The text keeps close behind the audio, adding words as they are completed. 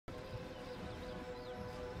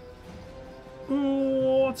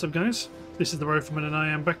What's up, guys? This is the Rifleman, and I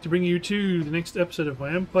am back to bring you to the next episode of my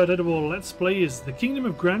Empire Daredevil Let's Play as the Kingdom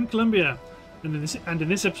of Gran Colombia. And in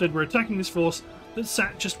this episode, we're attacking this force that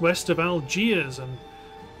sat just west of Algiers, and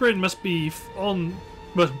Britain must be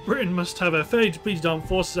Britain must have a fairly depleted armed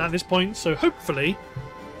forces at this point. So hopefully,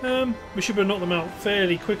 we should be able to knock them out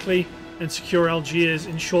fairly quickly and secure Algiers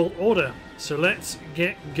in short order. So let's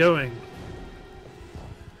get going.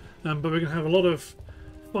 But we're going to have a lot of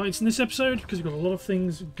fights in this episode because we've got a lot of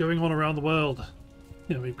things going on around the world.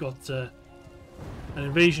 You know, we've got an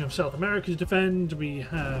invasion of South America to defend. We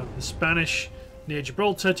have the Spanish near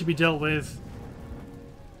Gibraltar to be dealt with.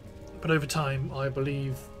 But over time, I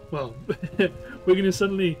believe, well, we're going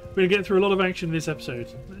to get through a lot of action in this episode.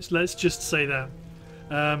 Let's just say that.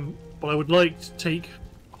 But I would like to take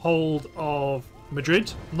hold of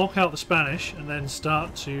Madrid, knock out the Spanish, and then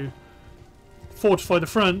start to fortify the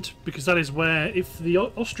front, because that is where, if the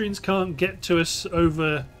Austrians can't get to us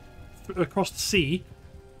across the sea,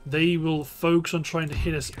 they will focus on trying to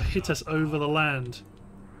hit us over the land.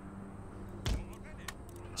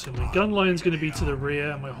 So my gun line is going to be to the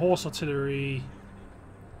rear, my horse artillery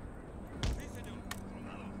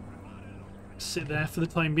sit there for the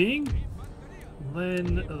time being.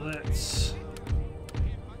 Then let's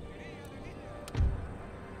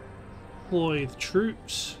deploy the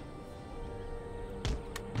troops.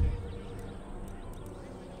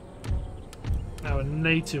 Our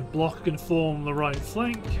native block can form the right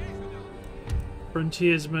flank.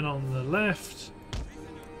 Frontiersmen on the left.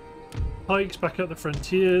 Pikes back up the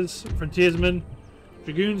frontiersmen.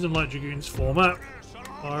 Dragoons and light dragoons form up.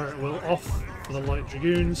 Fire will off for the light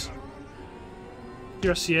dragoons.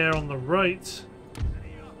 Cuirassiers on the right.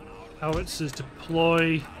 Howitzers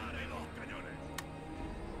deploy.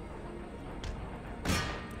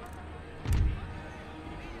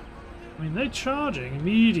 I mean, they're charging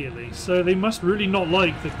immediately, so they must really not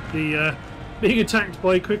like the being attacked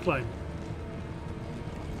by quicklime.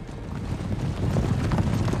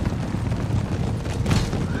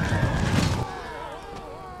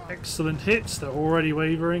 Excellent hits, they're already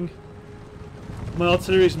wavering. My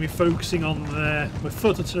artillery is going to be focusing on my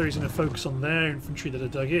foot artillery is going to focus on their infantry that are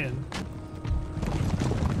dug in.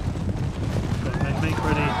 Okay, make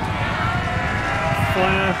ready.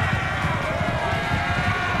 Fire.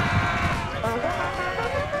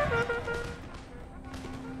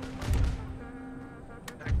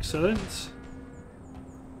 Excellent.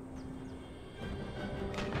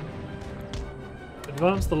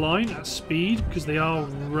 Advance the line at speed because they are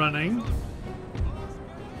running.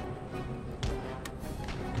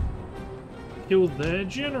 Kill their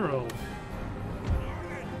general.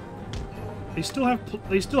 They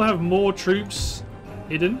still have more troops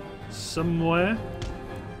hidden somewhere.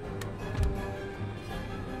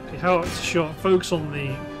 Okay, how it's a shot. Focus on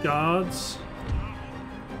the guards.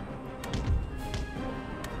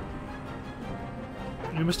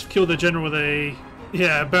 We must have killed their general with a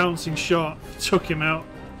bouncing shot. Took him out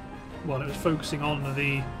while it was focusing on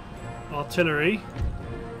the artillery.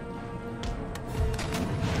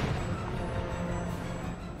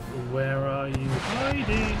 Where are you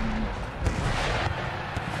hiding?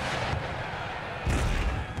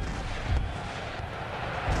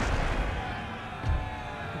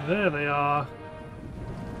 There they are.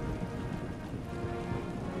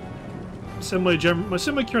 Send my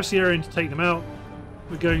cuirassier in to take them out.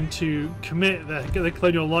 We're going to commit, get the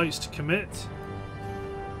colonial lights to commit.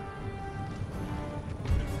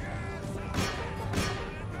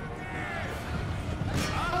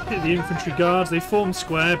 Hit the infantry guards. They form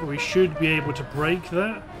square, but we should be able to break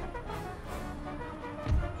that.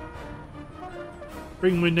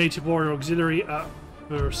 Bring my native warrior auxiliary up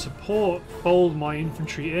for support. Fold my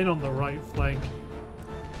infantry in on the right flank.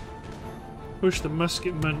 Push the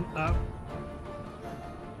musketmen up.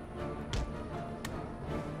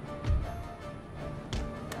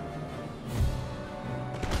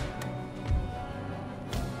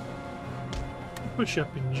 Push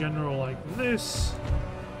up in general like this.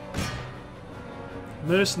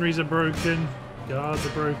 Mercenaries are broken. Guards are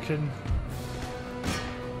broken.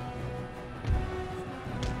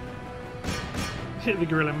 Hit the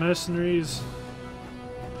guerrilla mercenaries.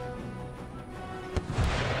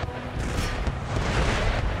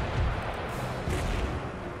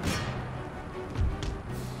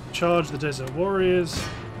 Charge the desert warriors.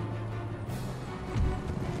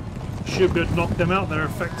 Should be able to knock them out. They're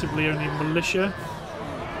effectively only militia.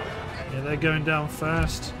 Yeah, they're going down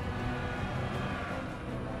fast.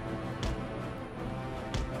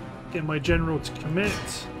 Get my general to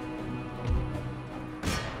commit.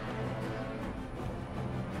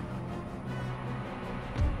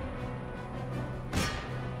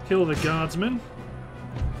 kill the guardsmen.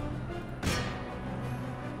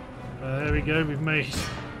 There we go, we've made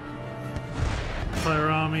entire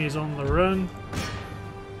armies on the run.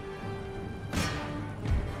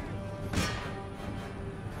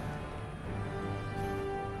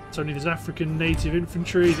 It's only this African native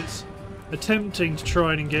infantry that's attempting to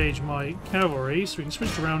try and engage my cavalry, so we can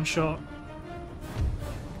switch to round shot.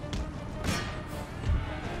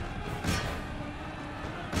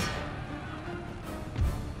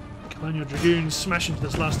 Colonial Dragoons smash into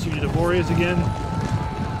this last unit of warriors again.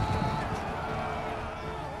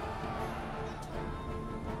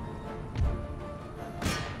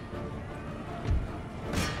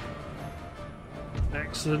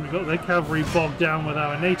 Excellent, we've got their cavalry bogged down with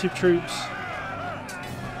our native troops.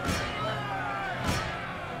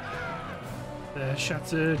 They're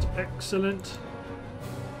shattered, excellent.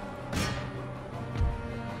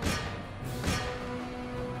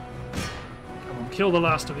 Come on, kill the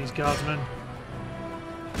last of these guardsmen.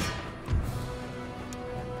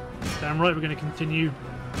 Damn right, we're going to continue.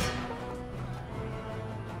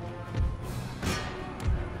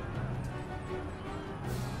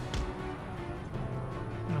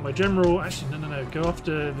 My general, actually no, go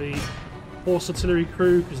after the horse artillery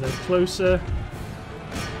crew because they're closer.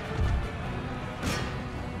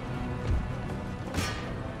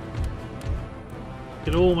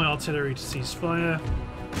 Get all my artillery to cease fire.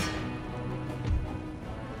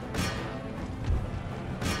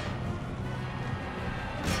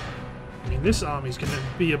 I mean, this army's going to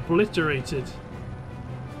be obliterated.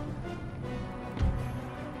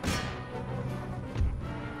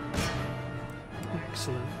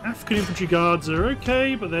 Excellent. African infantry guards are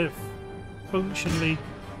okay, but they're functionally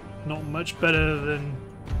not much better than.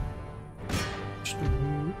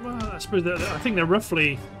 Well, I suppose I think they're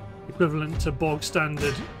roughly equivalent to bog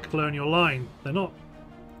standard colonial line. They're not.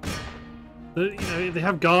 You know, they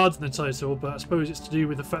have guards in the title, but I suppose it's to do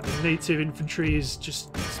with the fact that native infantry is just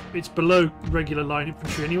it's below regular line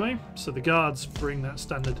infantry anyway. So the guards bring that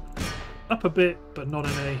standard up a bit, but not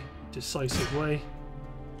in a decisive way.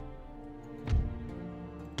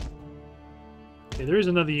 Okay, there is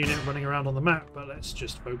another unit running around on the map, but let's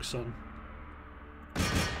just focus on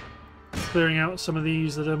clearing out some of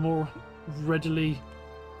these that are more readily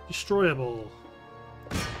destroyable.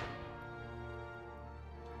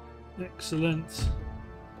 Excellent.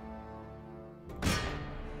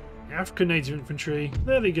 African native infantry.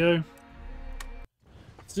 There they go.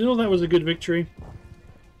 Still, that was a good victory.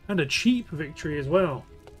 And a cheap victory as well.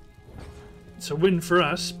 It's a win for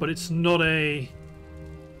us, but it's not a...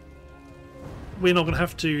 We're not going to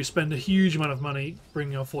have to spend a huge amount of money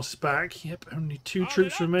bringing our forces back. Yep, only 2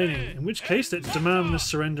 troops remaining. In which case, let's demand the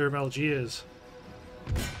surrender of Algiers.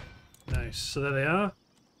 Nice. So there they are.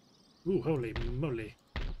 Ooh, holy moly.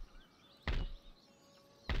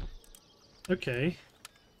 Okay.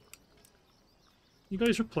 You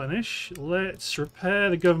guys replenish. Let's repair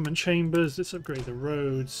the government chambers. Let's upgrade the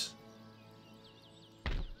roads.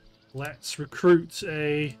 Let's recruit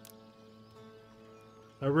a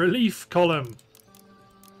relief column.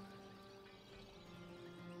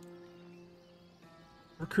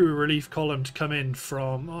 Recruit a relief column to come in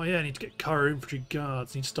from... Oh yeah, I need to get Cairo infantry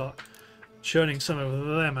guards. I need to start churning some of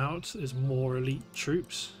them out as more elite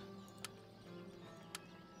troops.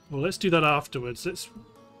 Well, let's do that afterwards. Let's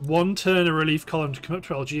one turn a relief column to come up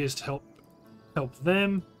to Algiers to help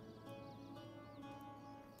them.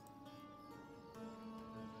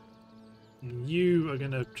 And you are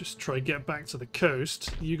going to just try to get back to the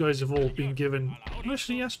coast. You guys have all been given...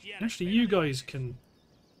 Actually, you guys can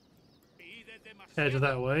head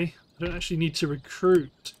that way. I don't actually need to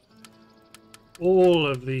recruit all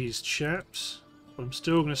of these chaps. But I'm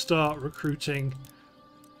still going to start recruiting...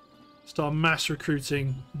 Start mass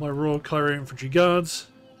recruiting my Royal Cairo Infantry Guards.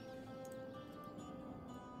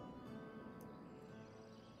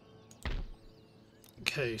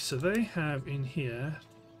 Okay, so they have in here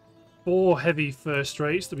 4 heavy first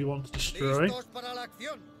rates that we want to destroy. Okay,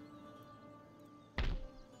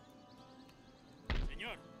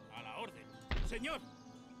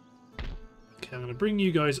 I'm going to bring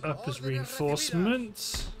you guys up as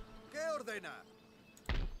reinforcements.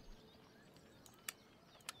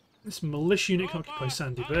 This militia unit can occupy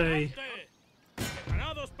Sandy Bay.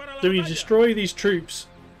 Then we destroy these troops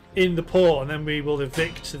in the port, and then we will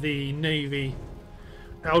evict the navy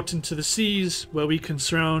out into the seas, where we can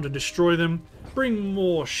surround and destroy them, bring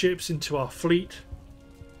more ships into our fleet,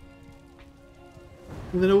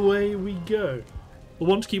 and then away we go.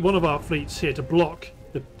 We'll want to keep one of our fleets here to block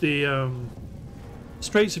the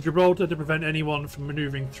Straits of Gibraltar to prevent anyone from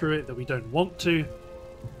manoeuvring through it that we don't want to.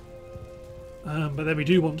 But then we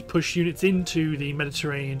do want to push units into the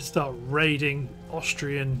Mediterranean to start raiding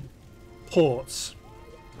Austrian ports.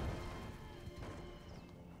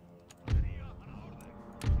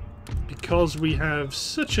 Because we have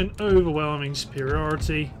such an overwhelming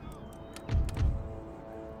superiority,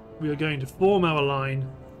 we are going to form our line,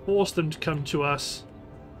 force them to come to us,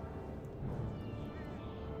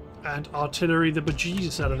 and artillery the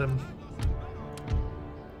bejesus out of them.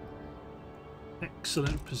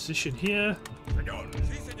 Excellent position here.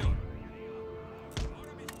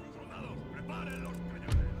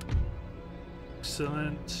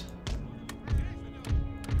 Excellent.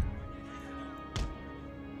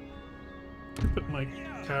 Put my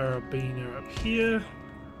carabiner up here.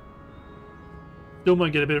 Still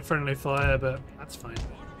might get a bit of friendly fire, but that's fine.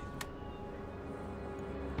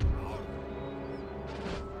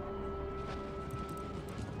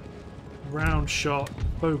 Round shot.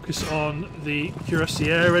 Focus on the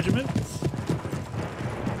Cuirassier regiment.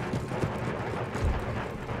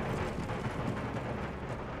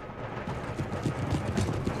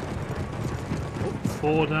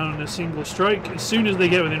 Four down in a single strike. As soon as they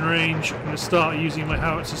get within range, I'm going to start using my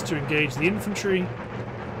howitzers to engage the infantry.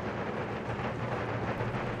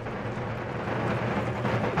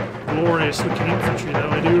 Glorious looking infantry though.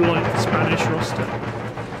 I do like the Spanish roster.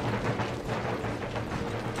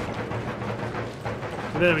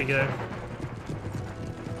 There we go.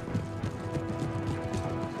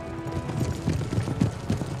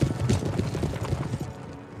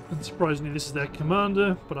 Unsurprisingly, this is their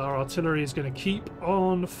commander, but our artillery is going to keep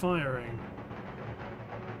on firing.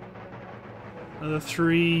 Another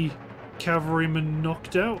 3 cavalrymen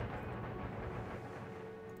knocked out.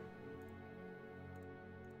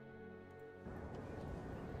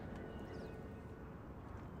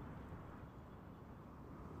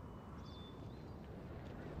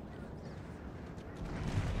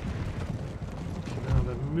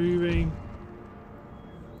 Moving.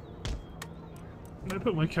 I'm going to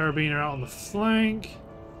put my carabiner out on the flank.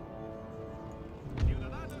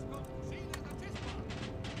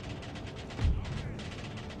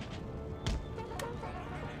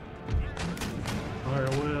 Fire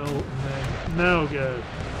well, and then now go.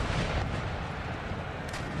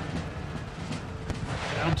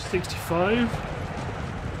 Down to 65.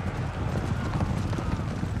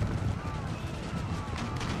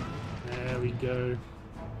 There we go.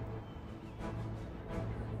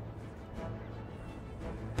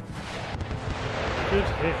 Good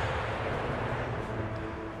hit.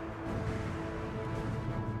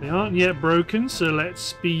 They aren't yet broken, so let's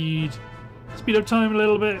speed up time a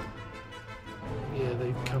little bit. Yeah,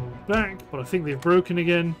 they've come back, but I think they've broken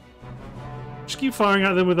again. Just keep firing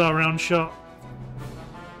at them with our round shot.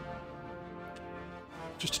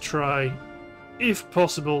 Just to try, if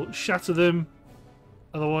possible, shatter them.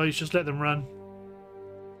 Otherwise, just let them run.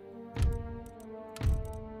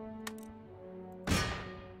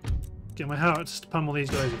 Get my howitzers to pummel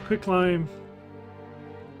these guys with quicklime.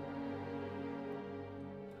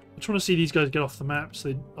 I just want to see these guys get off the map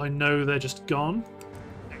so I know they're just gone.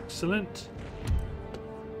 Excellent.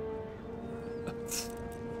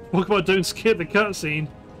 Talk about don't skip the cutscene.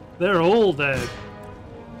 They're all dead.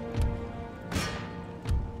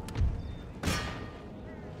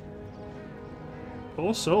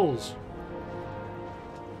 Poor souls.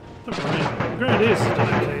 Don't worry. The Grenadiers has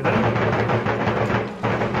done okay though.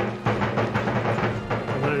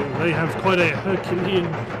 They have quite a Herculean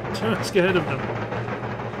task ahead of them.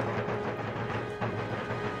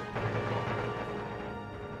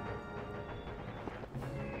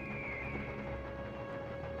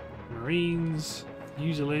 Marines,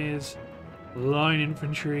 Fusiliers, line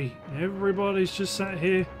infantry, everybody's just sat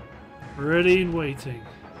here, ready and waiting.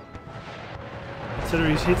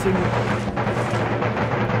 Artillery's hitting.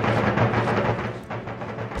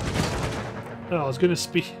 Oh, I was going to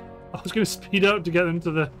speed up to get them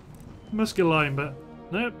to the musket line, but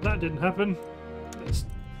nope, that didn't happen.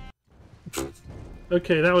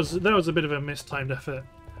 Okay, that was a bit of a mistimed effort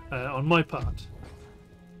on my part.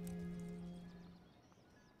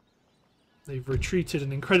 They've retreated in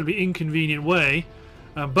an incredibly inconvenient way,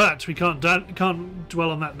 but we can't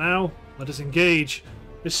dwell on that now. Let us engage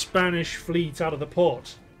this Spanish fleet out of the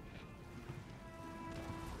port.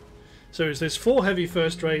 So there's 4 heavy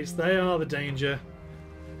first rates. They are the danger.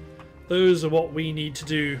 Those are what we need to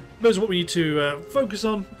do. Those are what we need to focus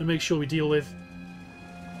on and make sure we deal with.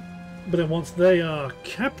 But then once they are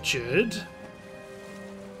captured,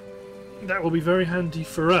 that will be very handy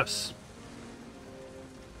for us.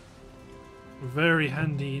 Very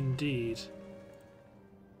handy indeed.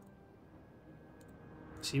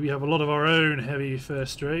 See, we have a lot of our own heavy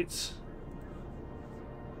first rates.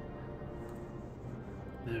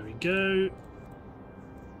 There we go.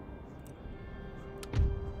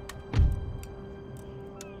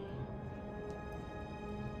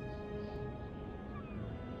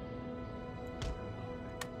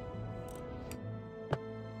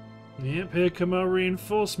 Yep, here come our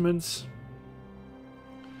reinforcements.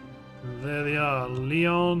 There they are.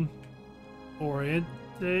 Leon,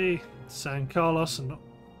 Oriente, San Carlos, and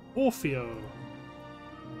Orfeo.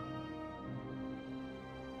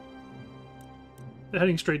 They're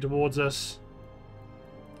heading straight towards us.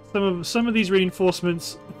 Some of these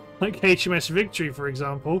reinforcements, like HMS Victory, for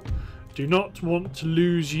example, do not want to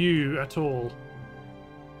lose you at all.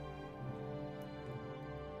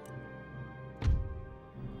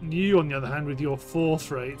 You, on the other hand, with your 4th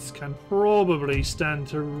rates, can probably stand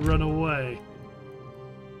to run away.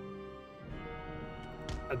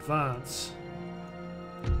 Advance.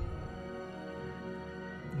 And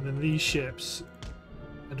then these ships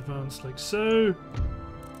advance like so.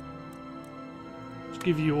 Just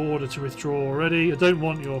give you order to withdraw already. I don't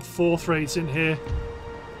want your 4th rates in here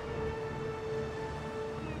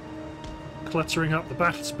cluttering up the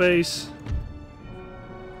battle space.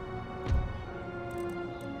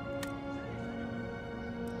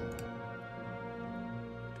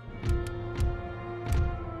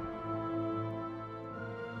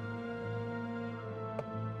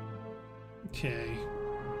 Okay.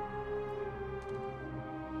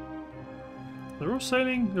 They're all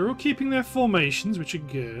sailing. They're all keeping their formations, which are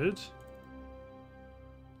good.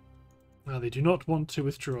 Now they do not want to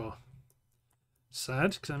withdraw.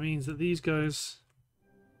 Sad, because that means that these guys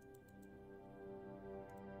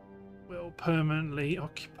will permanently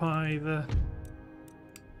occupy the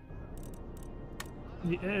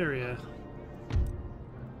area.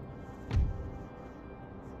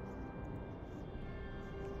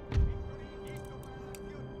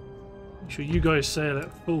 Make sure you guys sail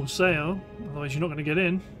at full sail, otherwise you're not going to get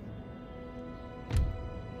in.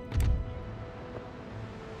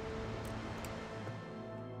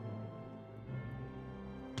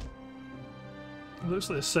 It looks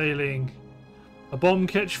like they're sailing a bomb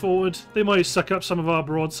catch forward. They might suck up some of our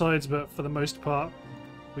broadsides, but for the most part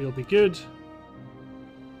we'll be good.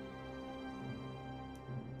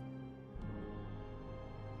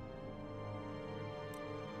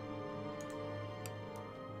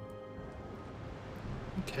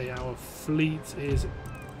 Okay, our fleet is...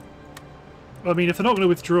 I mean, if they're not going to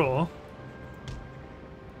withdraw...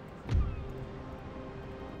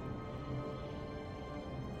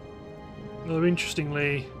 Although,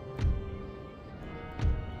 interestingly...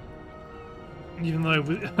 Even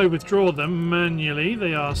though I withdraw them manually,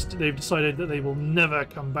 they've decided that they will never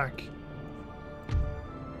come back.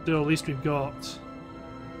 Still, at least we've got...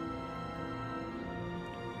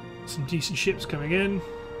 some decent ships coming in.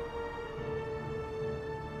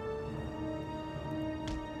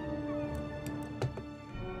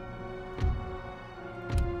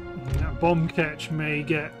 Bomb catch may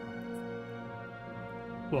get...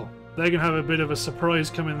 Well, they're going to have a bit of a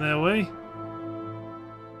surprise coming their way.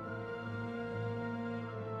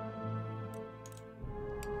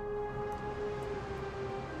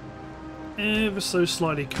 Ever so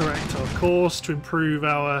slightly correct our course to improve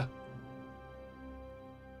our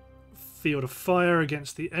field of fire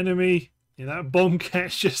against the enemy. Yeah, that bomb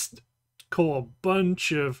catch just caught a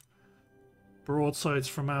bunch of broadsides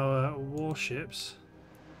from our warships.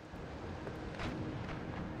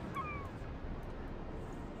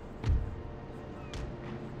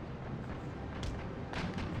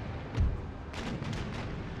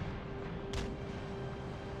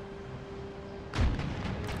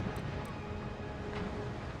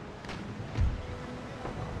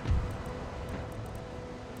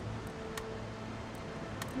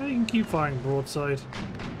 You can keep firing broadside.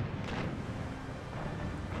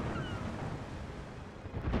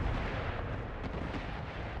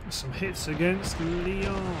 Some hits against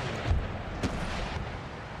Leon.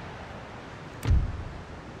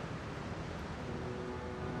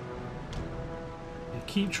 They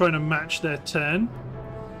keep trying to match their turn.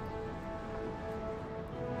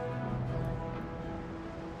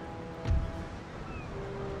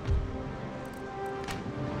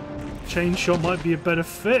 Chain shot might be a better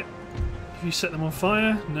fit. Have you set them on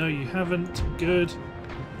fire? No, you haven't. Good.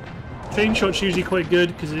 Chain shot's usually quite good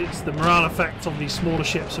because it's the morale effect on these smaller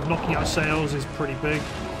ships of knocking out sails is pretty big.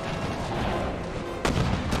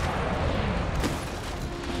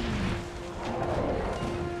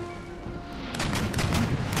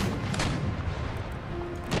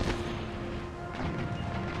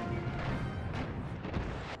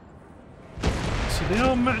 So they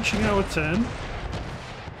are matching our turn.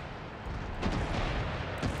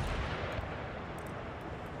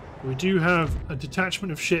 we do have a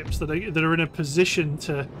detachment of ships that are in a position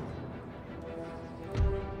to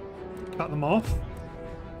cut them off.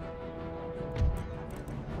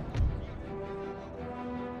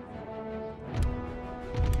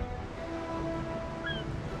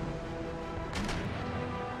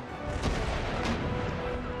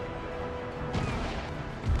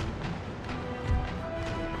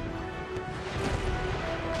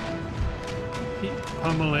 Keep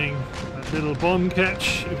pummeling that little bomb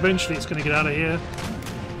catch. Eventually it's going to get out of here.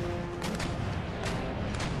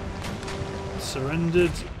 Surrendered.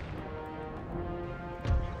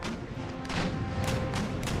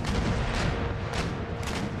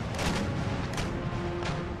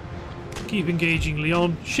 Keep engaging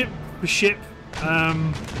Leon. Ship for ship,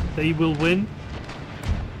 they will win.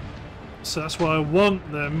 So that's why I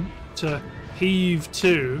want them to heave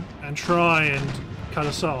to and try and cut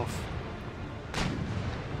us off.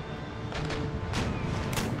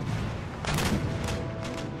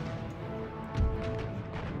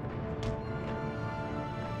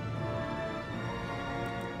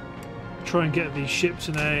 Try and get these ships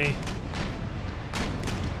in a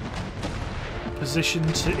position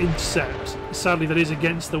to intercept. Sadly that is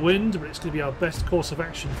against the wind, but it's going to be our best course of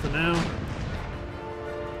action for now.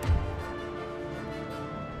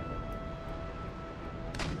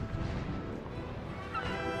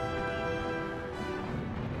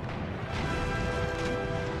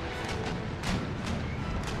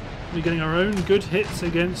 We're getting our own good hits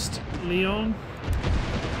against Leon.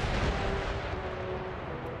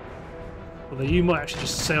 Although you might actually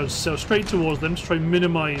just sail straight towards them to try and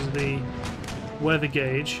minimise the weather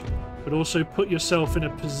gauge, but also put yourself in a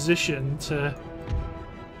position to...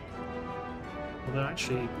 Although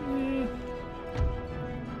actually...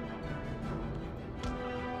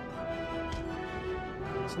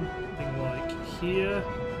 Something like here.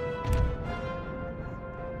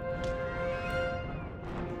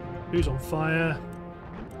 Who's on fire?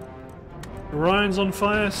 Orion's on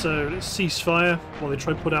fire, so let's cease fire while they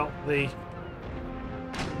try to put out the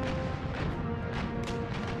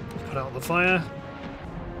fire.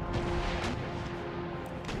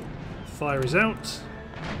 Fire is out.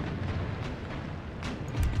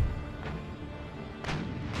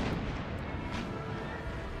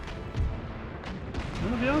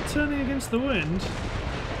 Well, they are turning against the wind.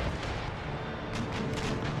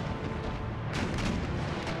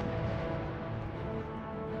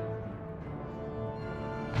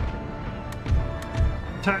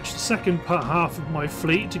 Attach the second half of my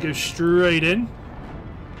fleet to go straight in.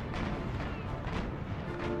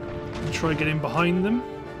 And try and get in behind them.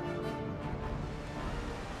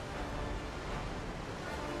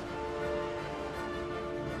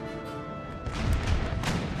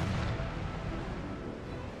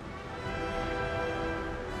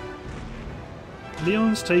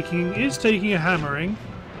 Leon's is taking a hammering,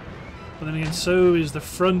 but then again so is the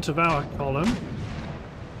front of our column.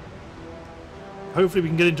 Hopefully we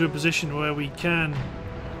can get into a position where we can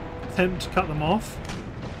attempt to cut them off.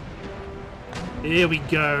 Here we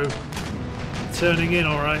go. Turning in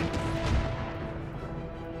alright.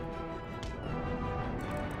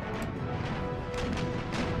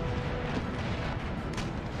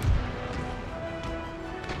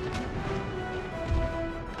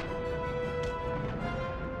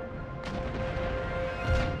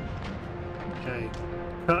 Okay,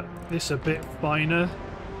 cut this a bit finer.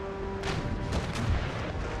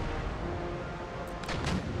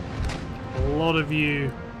 A lot of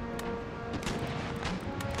you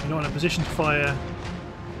are not in a position to fire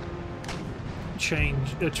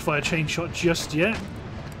chain shot just yet.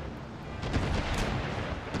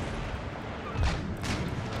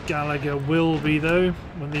 Gallagher will be though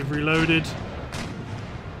when they've reloaded.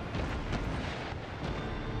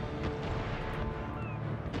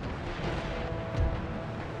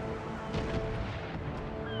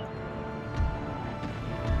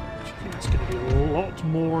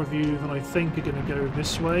 More of you than I think are going to go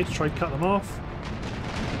this way to try and cut them off.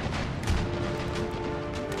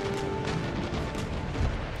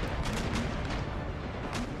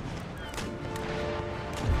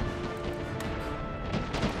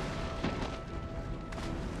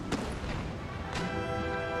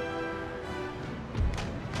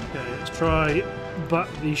 Okay, let's try butt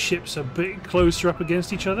these ships a bit closer up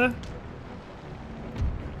against each other.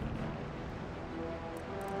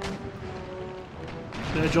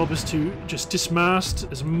 Their job is to just dismast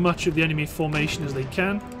as much of the enemy formation as they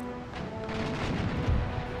can.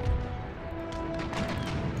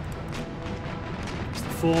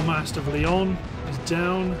 The foremast of Leon is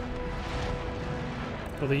down.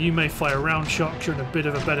 Although you may fire round shots, you're in a bit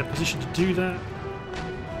of a better position to do that.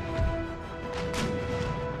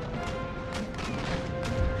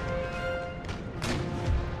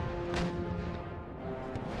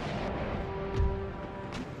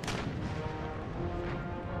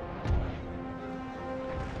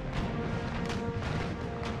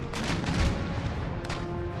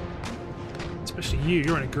 Especially you,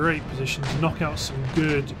 you're in a great position to knock out some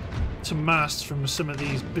good to masts from some of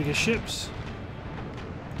these bigger ships.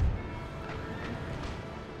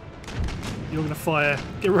 You're going to fire,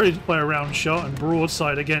 get ready to fire a round shot and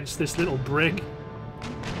broadside against this little brig.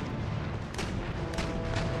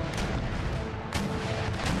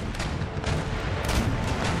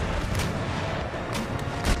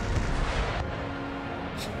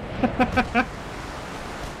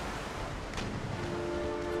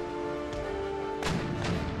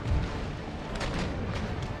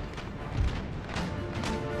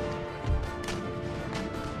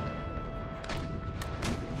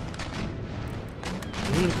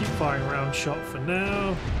 We're going to keep firing round shot for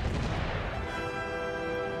now.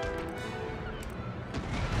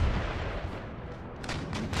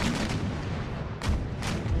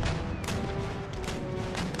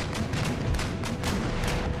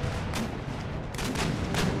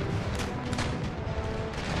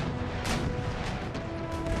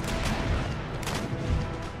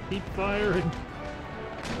 Keep firing.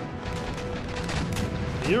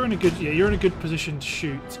 You're in a good position to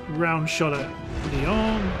shoot round shot at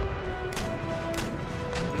Leon.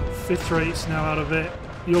 5th rate's now out of it.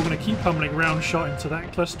 You're going to keep pummeling round shot into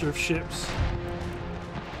that cluster of ships.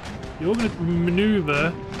 You're going to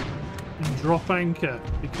maneuver and drop anchor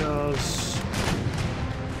because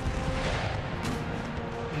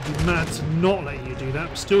you'd be mad to not let you do that.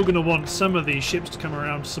 We're still going to want some of these ships to come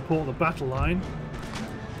around to support the battle line.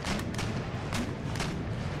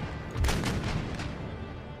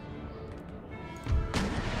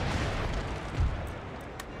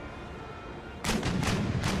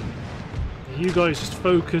 You guys just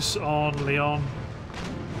focus on Leon.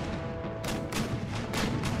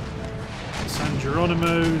 San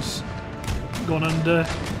Geronimo's gone under.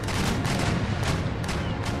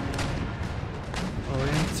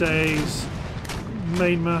 Oriente's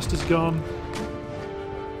mainmast is gone.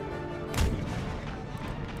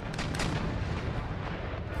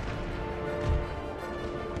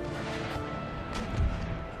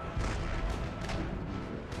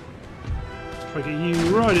 If I get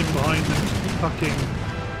you right in behind them, fucking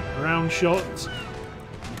round shot.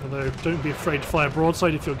 Although, don't be afraid to fire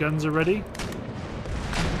broadside if your guns are ready.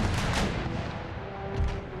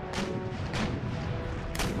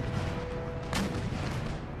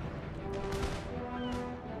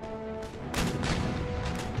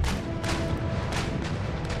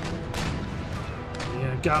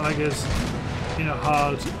 Yeah, Gallagher's in a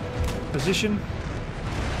hard position.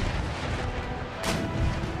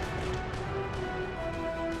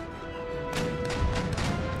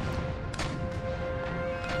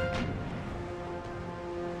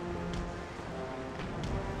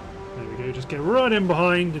 Just get right in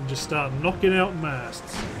behind and just start knocking out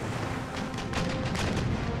masts.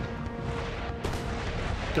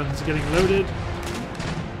 Guns are getting loaded.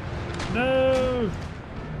 No!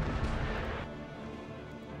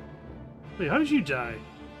 Wait, how did you die?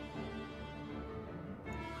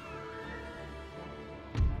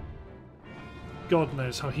 God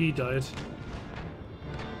knows how he died.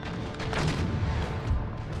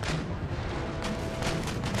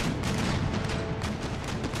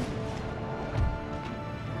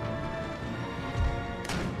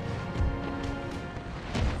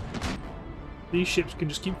 These ships can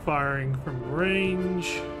just keep firing from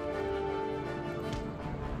range.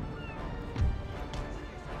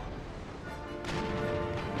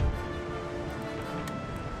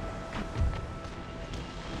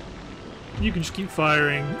 You can just keep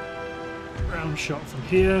firing round shot from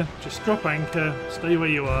here. Just drop anchor, stay where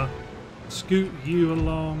you are, scoot you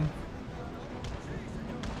along.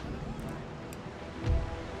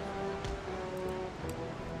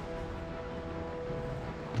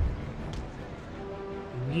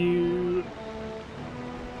 You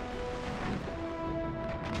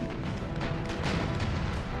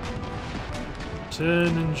turn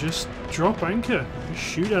and just drop anchor. Just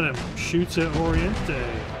shoot at him. Shoot at Oriente.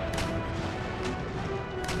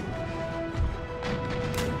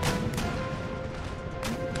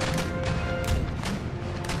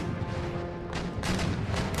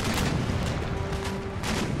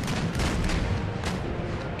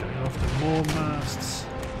 Going after more masts.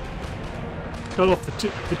 Cut off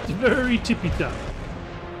the very tippy top.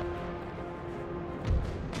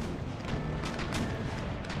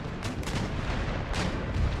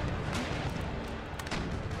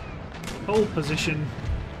 Hold position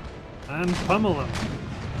and pummel them.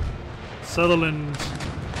 Sutherland,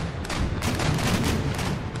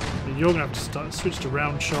 you're gonna have to switch to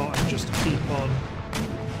round shot and just keep on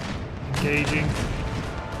engaging.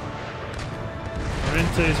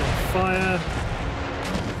 Oriente's on fire.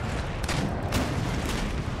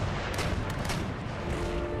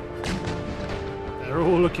 They're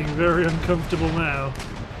all looking very uncomfortable now.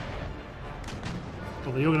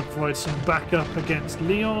 Well, you're going to provide some backup against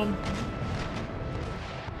Leon.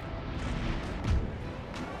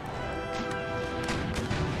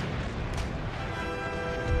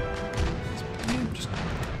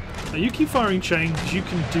 Now you keep firing chain because you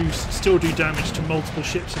can still do damage to multiple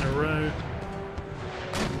ships in a row.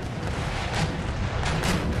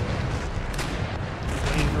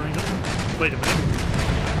 Wait a minute.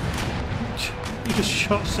 You just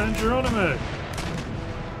shot San Geronimo.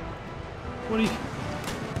 What are you...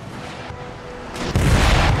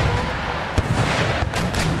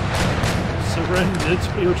 Surrendered,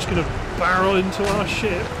 but you're just going to barrel into our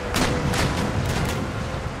ship.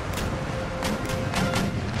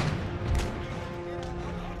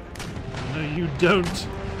 No, you don't.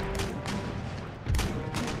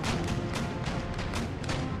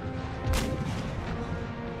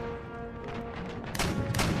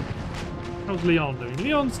 How's Leon doing?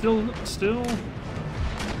 Leon's still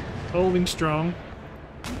holding strong.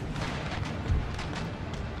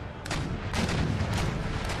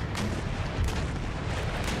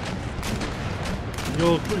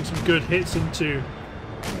 You're putting some good hits into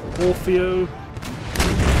Orfeo.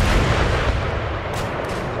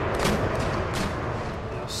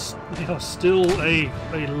 They are still a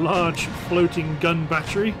large floating gun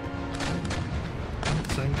battery.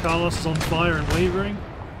 San Carlos is on fire and wavering.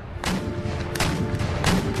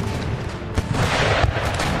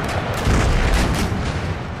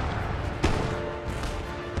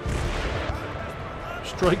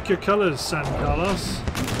 Strike your colours, San Carlos.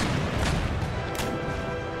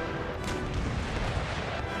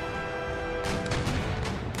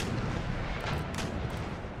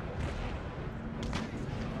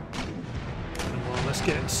 Let's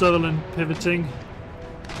get Sutherland pivoting.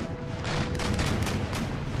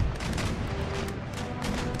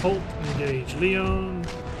 Halt, engage Leon.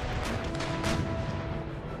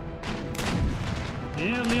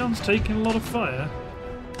 Yeah, Leon's taking a lot of fire.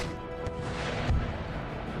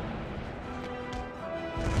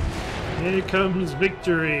 Here comes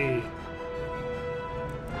Victory.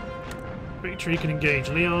 Victory can engage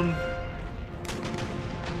Leon.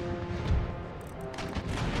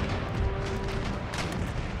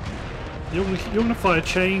 You're going to fire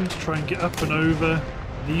chain to try and get up and over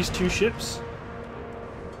these two ships.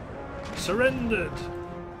 Surrendered.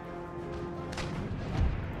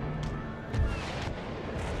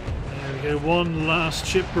 There we go. One last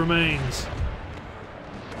ship remains.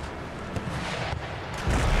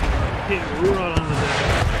 Hit right on the deck.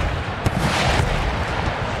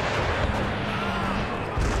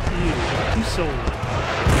 You lucky soul.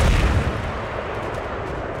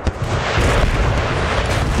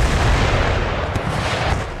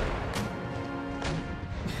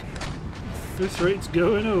 This rate's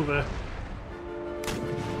going over.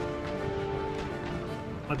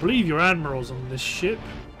 I believe your admiral's on this ship.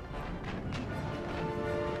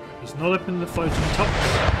 He's not up in the floating tops.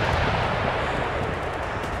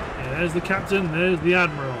 Yeah, there's the captain, there's the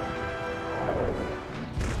admiral.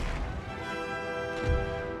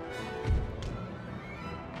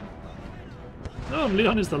 Oh,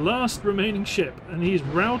 Leon is the last remaining ship, and he's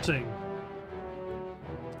routing.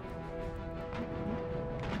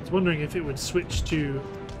 Wondering if it would switch to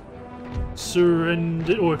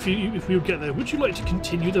surrender, or if we would get there. Would you like to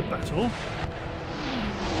continue the battle? The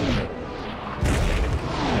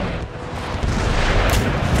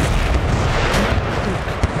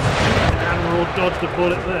Admiral dodged a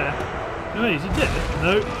bullet there. No, is he dead?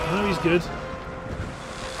 No, no, he's good.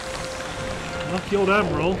 Lucky old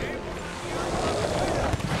Admiral.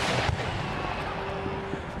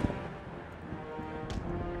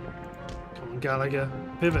 Come on, Gallagher.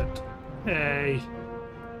 Pivot. Hey.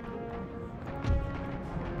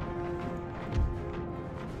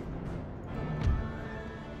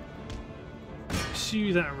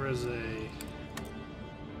 Pursue that rosé.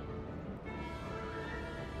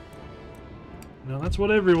 No, that's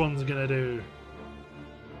what everyone's gonna do.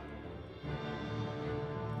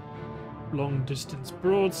 Long distance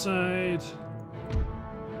broadside.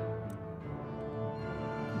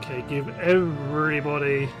 Okay, give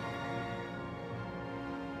everybody.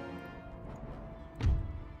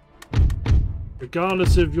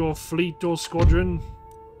 Regardless of your fleet or squadron.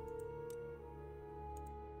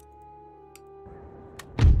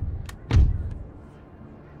 I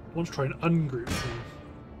want to try and ungroup them.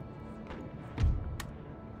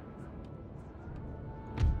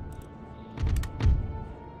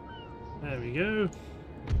 There we go.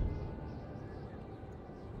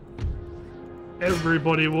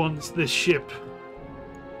 Everybody wants this ship.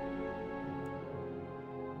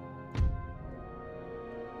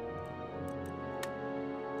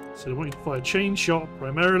 So they want you to fire chain shot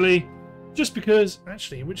primarily, just because,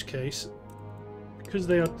 actually, in which case, because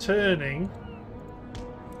they are turning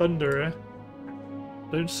Thunderer,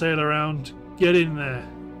 don't sail around, get in there.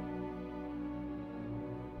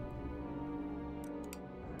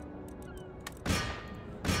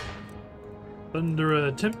 Thunderer,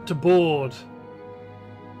 attempt to board.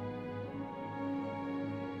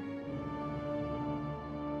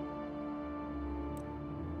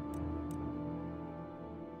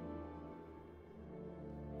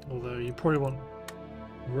 Although you probably want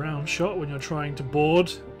round shot when you're trying to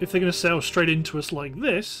board. If they're going to sail straight into us like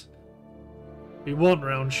this, we want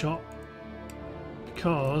round shot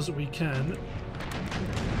because we can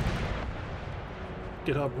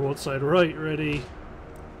get our broadside right ready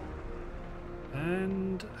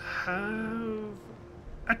and have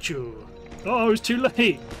at you. Oh, I was too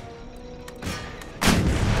late.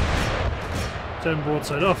 Turn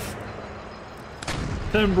broadside off.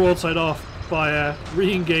 Turn broadside off. Fire,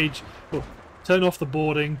 re-engage, well, turn off the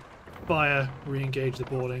boarding, fire, re-engage the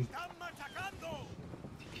boarding.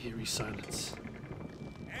 Eerie silence.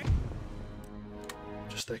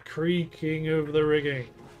 Just a creaking over the rigging.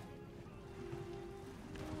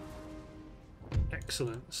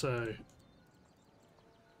 Excellent, so...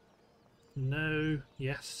 No,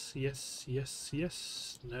 yes, yes, yes,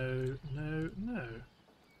 yes, no, no, no.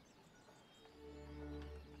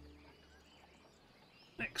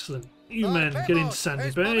 Excellent. You men get into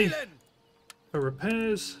Sandy Bay for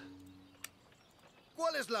repairs.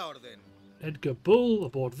 Edgar Bull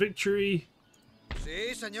aboard Victory.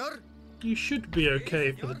 You should be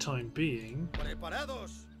okay for the time being.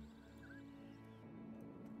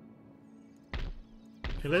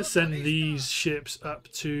 Okay, let's send these ships up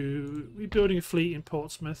to... Are we building a fleet in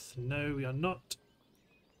Portsmouth? No, we are not.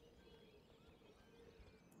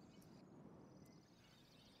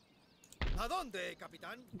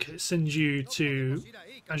 Okay, send you to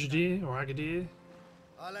Agadir or Agadir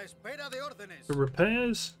for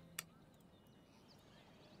repairs.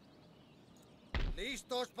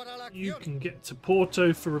 You can get to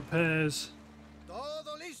Porto for repairs.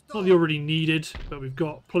 Not the already needed, but we've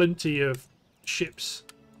got plenty of ships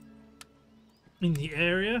in the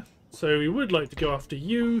area. So we would like to go after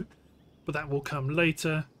you, but that will come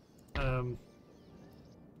later.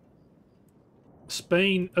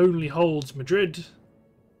 Spain only holds Madrid,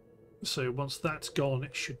 so once that's gone,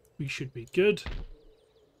 we should be good.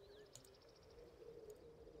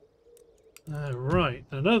 Right,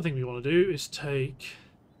 another thing we want to do is take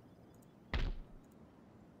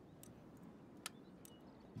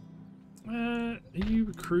are you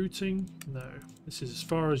recruiting? No, this is as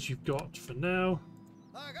far as you've got for now.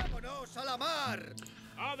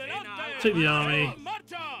 Take the army,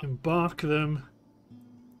 embark them.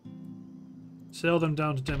 Sail them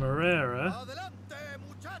down to Demerara.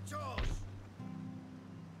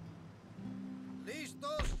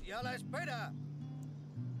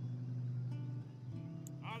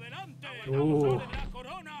 Oh.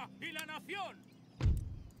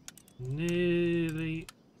 Nearly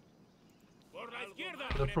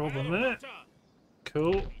the problem there.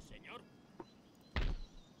 Cool.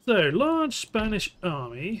 So, large Spanish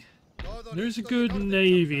army. There's a good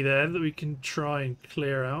navy there that we can try and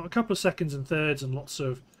clear out. A couple of seconds and thirds and lots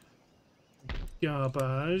of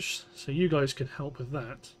garbage. So you guys can help with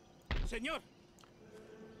that.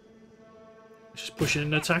 Just push in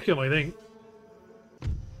and attack them, I think.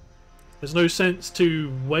 There's no sense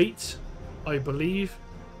to wait, I believe.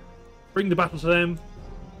 Bring the battle to them.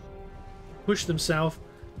 Push them south.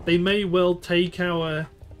 They may well take our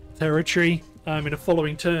territory in a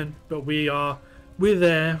following turn, but we're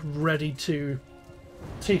there ready to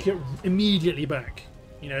take it immediately back.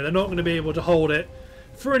 You know, they're not going to be able to hold it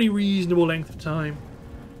for any reasonable length of time.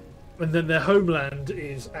 And then their homeland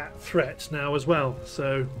is at threat now as well,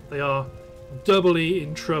 so they are doubly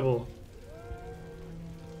in trouble.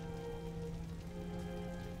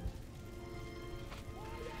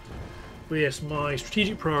 But yes, my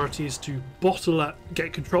strategic priority is to bottle up,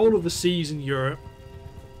 get control of the seas in Europe,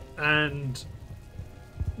 and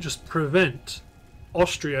just prevent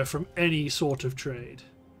Austria from any sort of trade.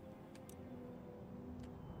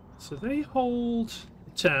 So they hold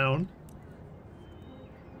the town.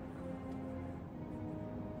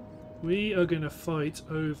 We are going to fight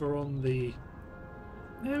over on the...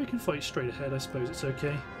 Yeah, we can fight straight ahead, I suppose it's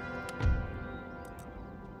okay.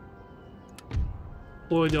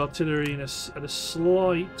 Deploy the artillery at a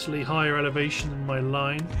slightly higher elevation than my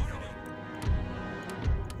line.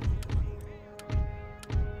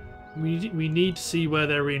 We need to see where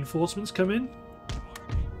their reinforcements come in.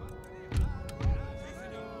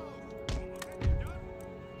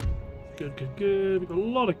 Good, good, good. We've got a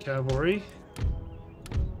lot of cavalry.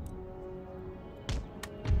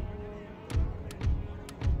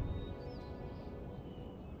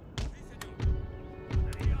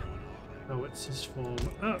 Howitzers form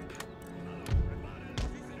up.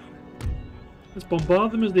 Let's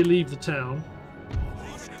bombard them as they leave the town.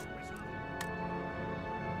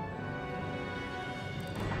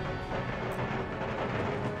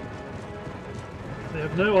 They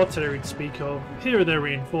have no artillery to speak of. Here are their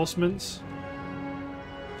reinforcements.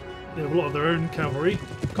 They have a lot of their own cavalry.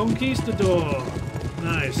 Conquistador!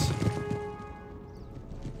 Nice.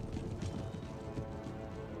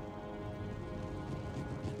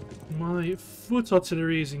 My foot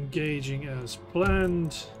artillery is engaging as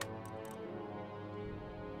planned.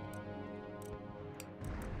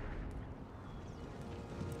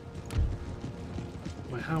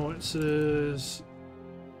 My howitzers...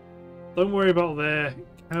 Don't worry about their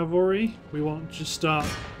cavalry. We want to just start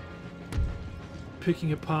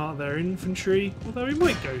picking apart their infantry. Although we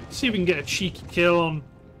might go see if we can get a cheeky kill on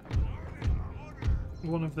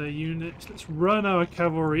one of their units. Let's run our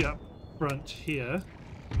cavalry up front here.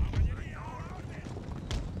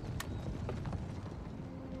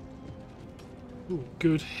 Ooh,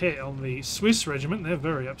 good hit on the Swiss regiment. They're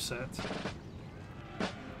very upset.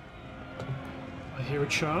 I hear a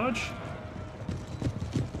charge.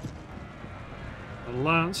 The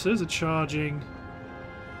Lancers are charging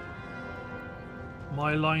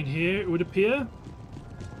my line here, it would appear.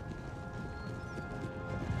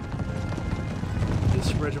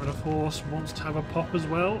 This regiment of horse wants to have a pop as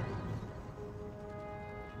well.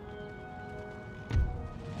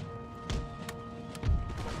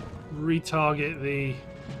 Retarget the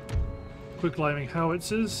quick-climbing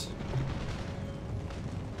howitzers.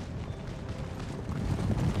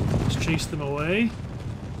 Let's chase them away.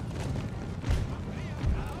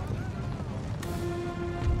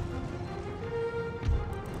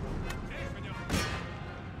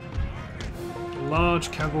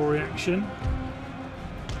 Large cavalry action.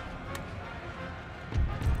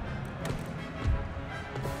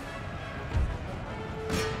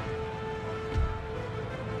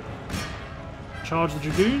 Charge the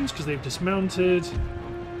dragoons because they've dismounted. There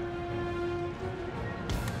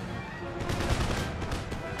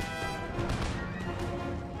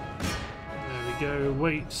we go.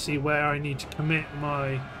 Wait to see where I need to commit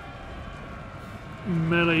my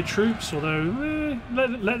melee troops, although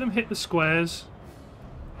let them hit the squares.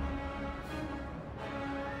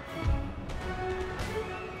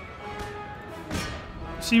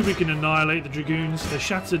 See if we can annihilate the dragoons. They're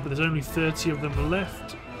shattered, but there's only 30 of them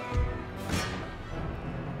left.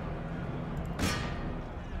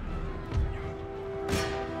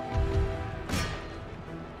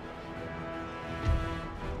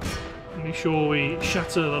 Make sure we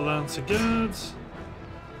shatter the Lancer Guards.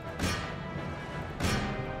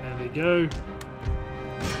 There they go.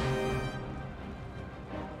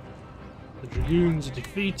 The dragoons are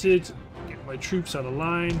defeated. Get my troops out of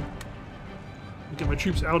line. Get my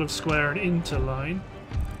troops out of square and into line.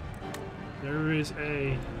 There is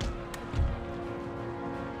a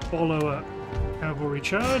follow-up cavalry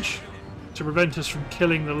charge to prevent us from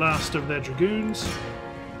killing the last of their dragoons.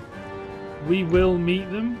 We will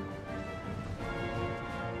meet them.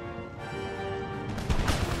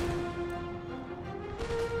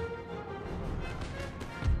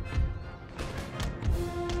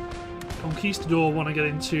 Conquistador want to get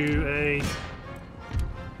into a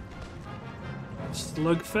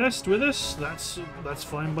slugfest with us. That's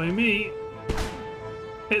fine by me.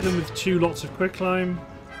 Hit them with 2 lots of quicklime.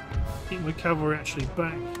 Keep my cavalry actually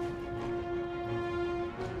back.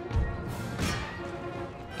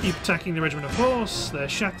 Keep attacking the regiment of horse. They're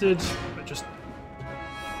shattered, but just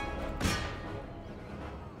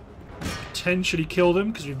potentially kill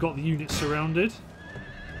them because we've got the units surrounded.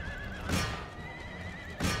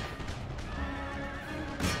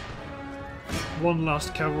 One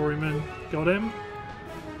last cavalryman. Got him.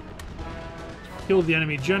 Killed the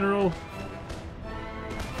enemy general.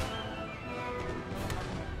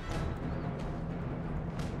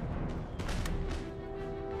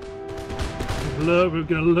 We're going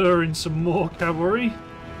to lure in some more cavalry.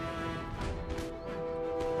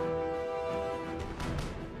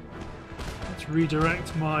 Let's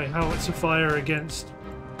redirect my howitzer fire against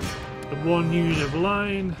the one unit of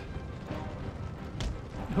line.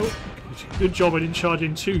 Oh, good job I didn't charge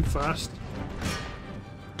in too fast.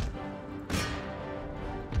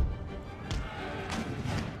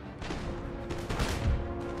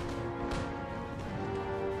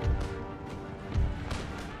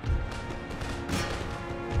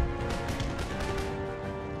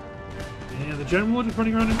 Yeah, the general just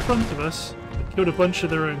running around in front of us. Killed a bunch of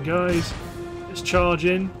their own guys. Let's charge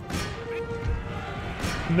in.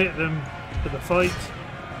 Commit them to the fight.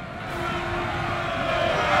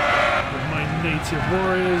 With my native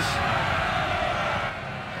warriors.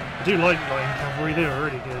 I do like line cavalry, they were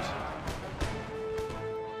really good.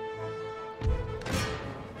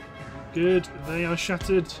 Good, they are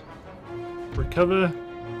shattered. Recover.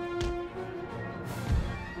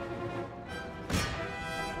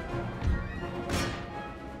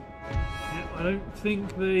 I don't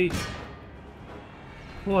think they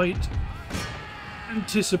quite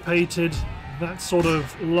anticipated that sort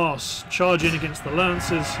of loss. Charge in against the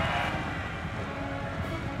Lancers.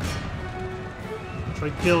 Try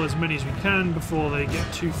to kill as many as we can before they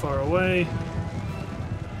get too far away.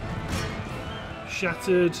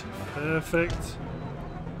 Shattered. Perfect.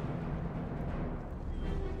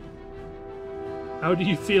 How do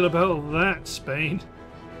you feel about that, Spain?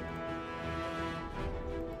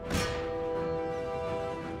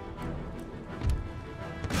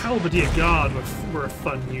 Halberdier Guard were a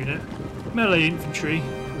fun unit. Melee infantry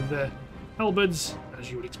with their halberds, as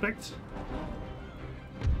you would expect.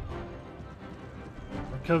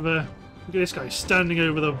 Recover. Look at this guy standing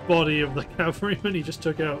over the body of the cavalryman he just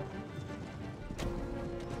took out.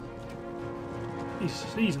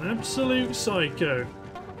 He's an absolute psycho.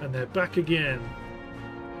 And they're back again.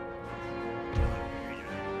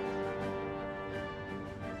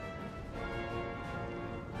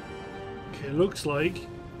 Okay, it looks like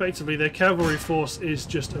effectively their cavalry force is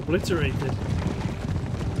just obliterated.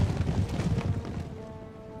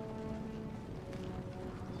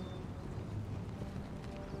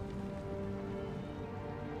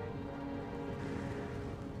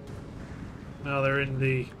 Now they're in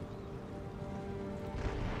the...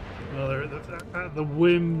 Well, they're at the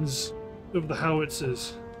whims of the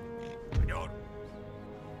howitzers.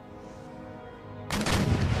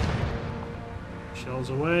 Shells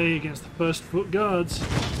away against the first foot guards.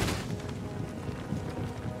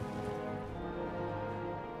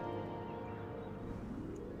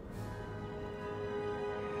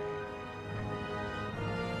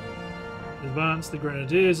 Advance the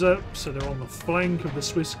grenadiers up so they're on the flank of the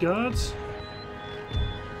Swiss guards.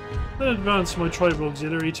 Then advance my tribal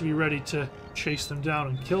auxiliary to be ready to chase them down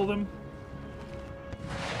and kill them.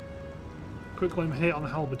 Quicklime hit on the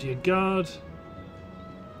halberdier guard.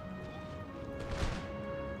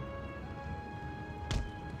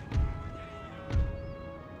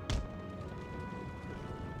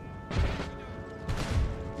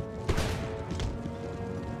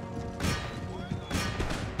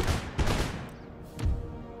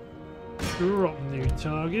 Drop new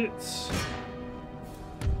targets.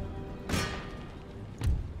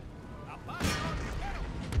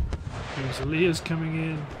 Fusiliers coming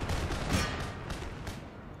in.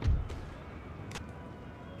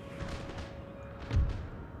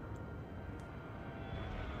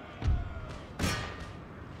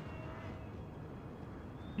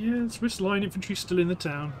 Yeah, Swiss line infantry still in the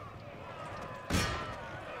town.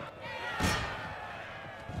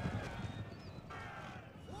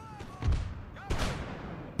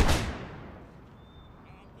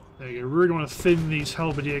 There you go. Really want to thin these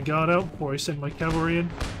halberdier guard out before I send my cavalry in.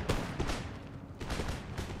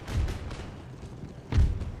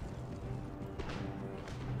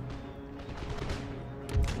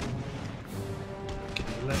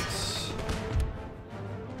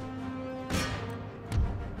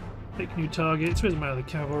 Pick new targets. Where's my other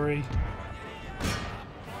cavalry?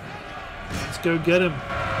 Let's go get him.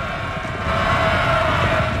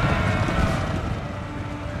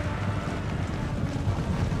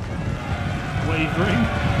 Wavering.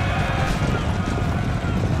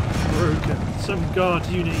 Broken. Some guard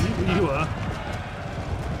unit you are.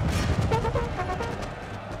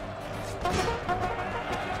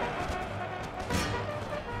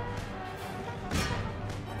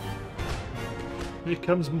 Here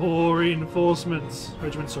comes more reinforcements.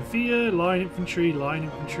 Regiment Sophia, line infantry,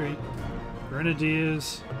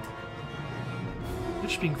 grenadiers. They're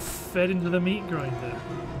just being fed into the meat grinder.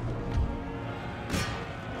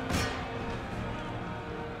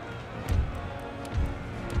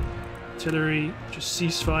 Artillery, just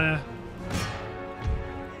ceasefire.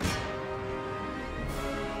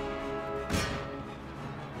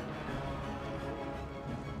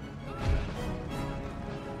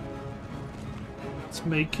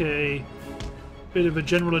 Make a bit of a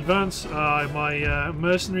general advance. My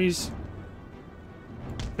mercenaries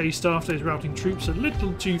faced after his routing troops a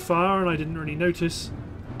little too far and I didn't really notice.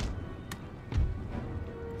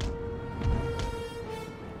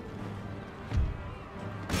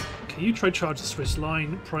 Okay, you try charge the Swiss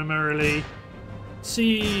line primarily.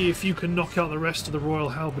 See if you can knock out the rest of the Royal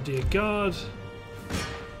Halberdier Guard.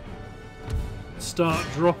 start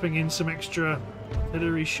dropping in some extra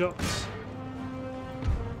artillery shots.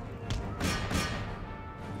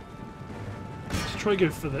 Let's try go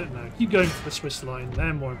for the... No, keep going for the Swiss line.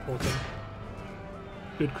 They're more important.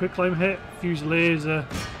 Good quicklime hit. Fusiliers are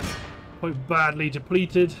quite badly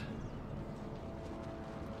depleted.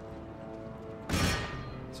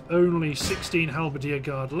 It's only 16 Halberdier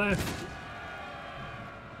Guard left.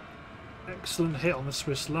 Excellent hit on the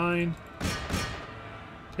Swiss line.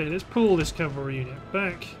 Okay, let's pull this cavalry unit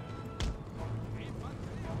back.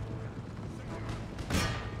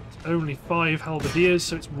 It's only 5 halberdiers,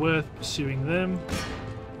 so it's worth pursuing them.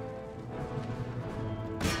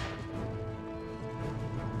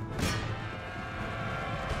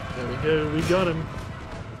 There we go, we got him.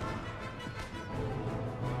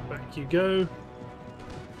 Back you go.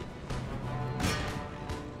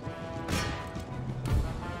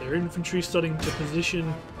 Their infantry starting to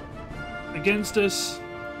position against us.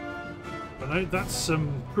 But no, that's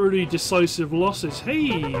some pretty decisive losses. Hey,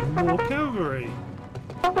 more cavalry.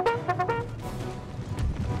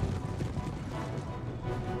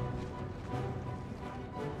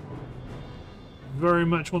 Very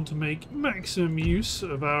much want to make maximum use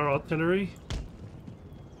of our artillery.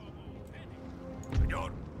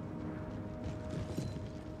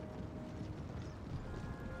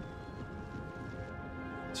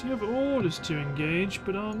 So you have orders to engage,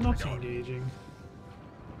 but are not engaging.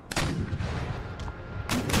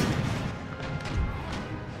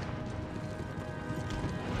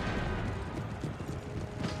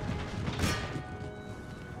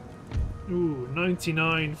 Ooh,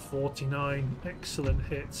 99, 49. Excellent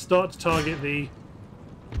hit. Start to target the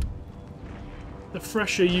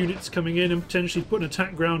fresher units coming in and potentially put an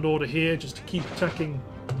attack ground order here just to keep attacking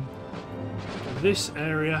this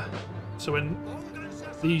area. So when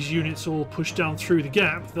these units all push down through the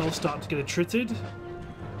gap, they'll start to get attrited.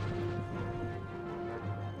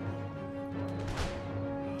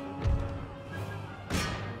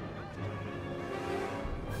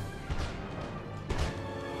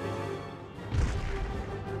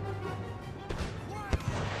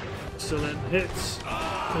 Excellent hits.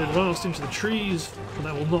 They advanced into the trees, but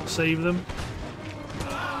that will not save them.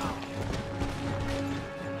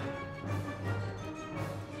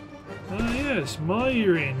 Ah yes, my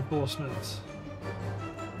reinforcements.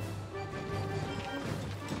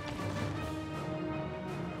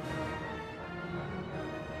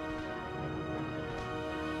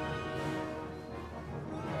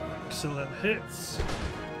 Excellent hits.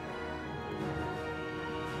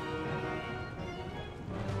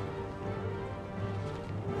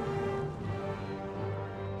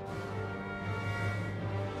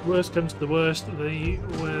 Worst comes to the worst, they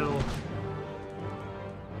will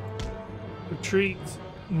retreat.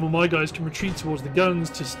 Well, my guys can retreat towards the guns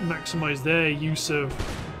to maximise their use of,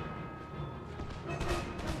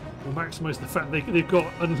 or maximise the fact they've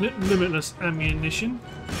got limitless ammunition.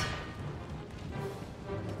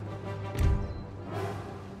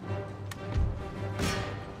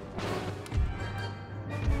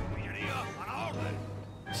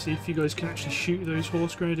 See if you guys can actually shoot those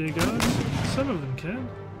horse grenadier guards. Some of them can.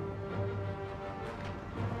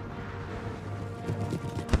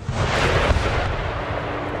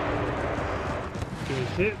 Good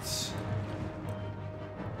hits.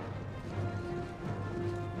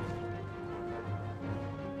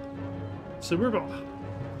 So we're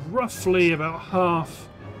roughly about half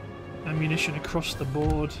ammunition across the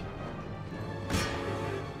board.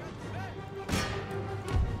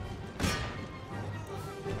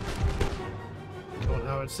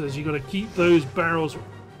 It says you got to keep those barrels.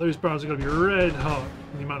 Those barrels are going to be red hot.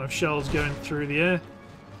 The amount of shells going through the air.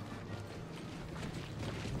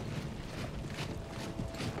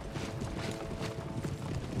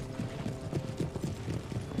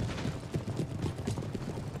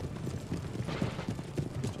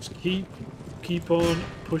 Just keep on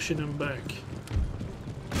pushing them back.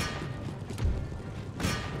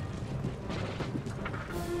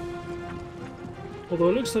 Although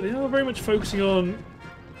it looks like they are very much focusing on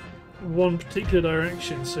one particular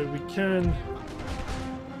direction, so we can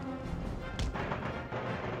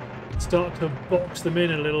start to box them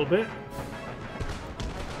in a little bit.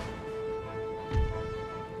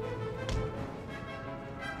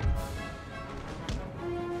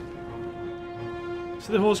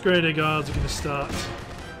 So the horse grenadier guards are going to start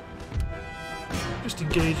just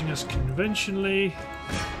engaging us conventionally.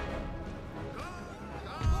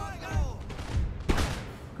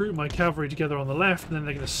 Group my cavalry together on the left, and then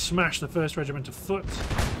they're going to smash the 1st Regiment of foot.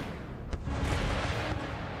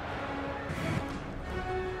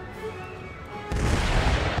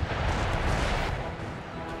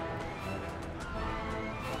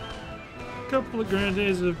 couple of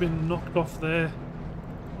grenadiers have been knocked off there.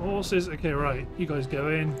 Horses, okay, right, you guys go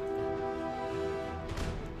in.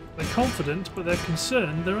 They're confident, but they're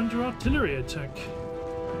concerned they're under artillery attack.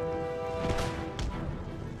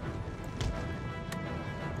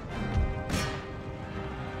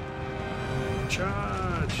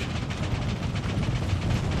 Charge!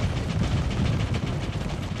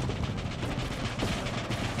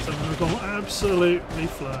 Some of them have gone absolutely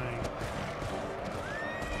flying.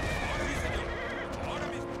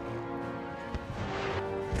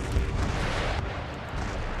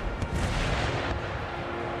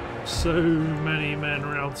 So many men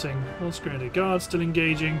routing. All Grenadier Guard still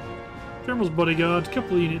engaging. General's Bodyguard, a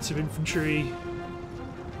couple of units of infantry.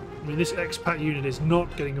 I mean, this expat unit is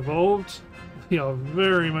not getting involved. They are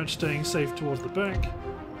very much staying safe towards the back.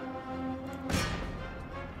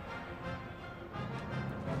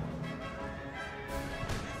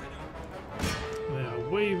 They are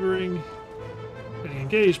wavering. Getting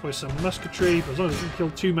engaged by some musketry, but as long as I don't kill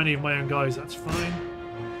too many of my own guys, that's fine.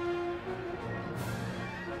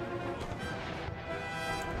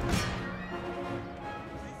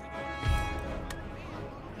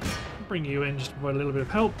 Bring you in just to provide a little bit of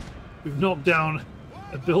help. We've knocked down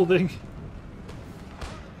a building.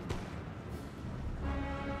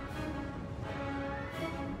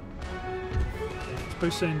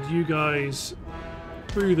 Let's send you guys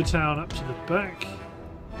through the town up to the back.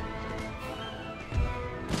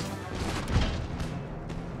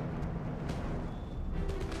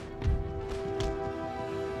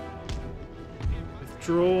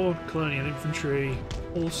 Withdraw. Colonial infantry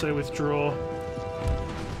also withdraw.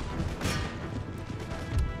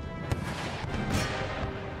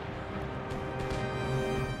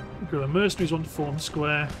 The mercenaries want to form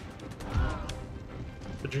square.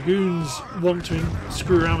 The dragoons want to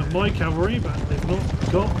screw around with my cavalry, but they've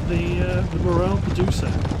not got the morale to do so.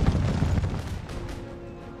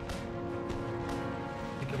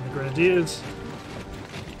 Pick up the grenadiers,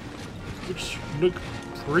 which look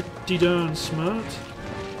pretty darn smart.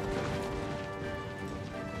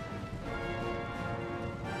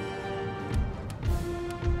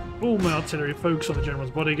 All my artillery focus on the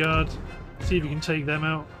general's bodyguard. See if you can take them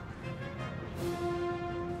out.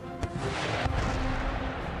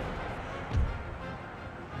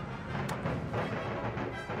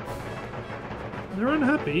 They're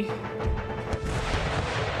unhappy.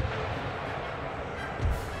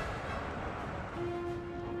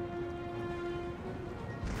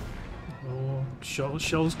 Oh,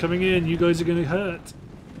 shells coming in. You guys are going to hurt.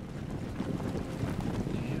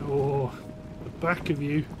 Oh, the back of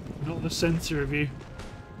you, not the centre of you.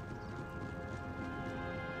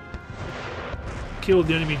 Killed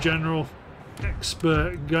the enemy general.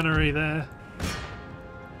 Expert gunnery there.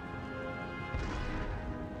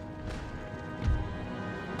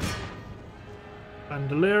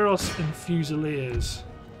 Bandoleros and Fusiliers.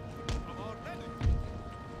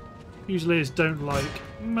 Fusiliers don't like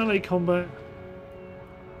melee combat.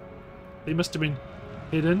 They must have been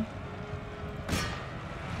hidden.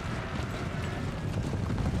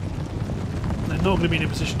 They're not going to be in a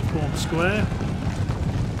position to form square.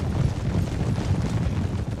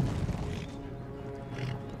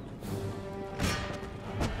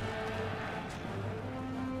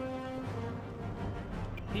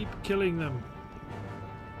 Keep killing them.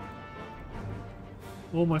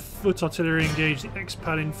 All my foot artillery engage the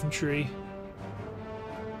expat infantry.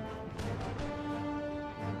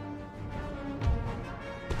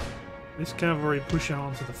 This cavalry push out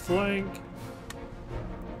onto the flank.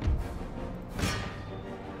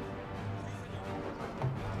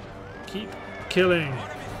 Keep killing.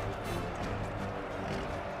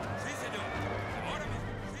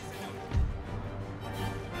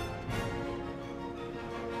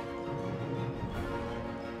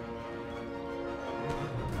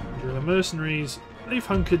 The mercenaries, they've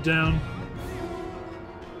hunkered down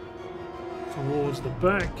towards the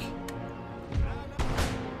back.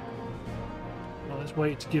 Well, let's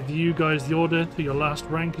wait to give you guys the order till your last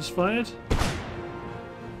rank is fired.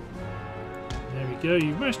 There we go,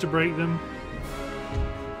 you've managed to break them.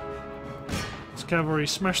 This cavalry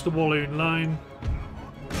smashed the Walloon line.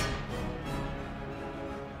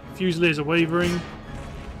 Fusiliers are wavering.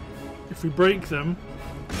 If we break them,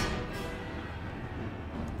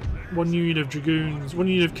 one unit of dragoons, one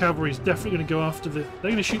unit of cavalry is definitely going to go after the... They're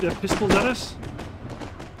going to shoot their pistols at us.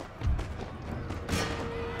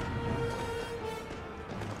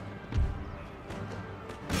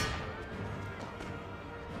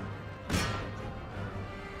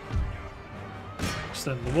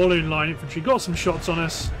 So the Walloon line infantry got some shots on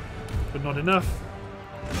us, but not enough.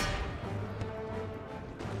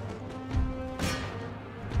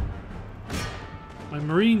 My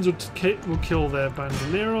Marines will kill their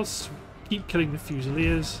bandoleros. Keep killing the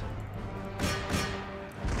Fusiliers.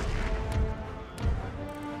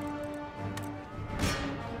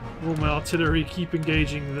 All my artillery keep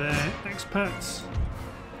engaging their expats.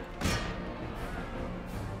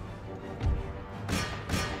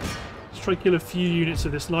 Let's try to kill a few units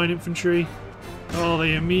of this line infantry. Oh,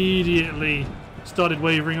 they immediately started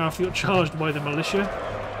wavering after they got charged by the militia.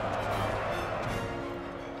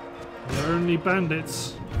 They're only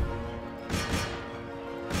bandits.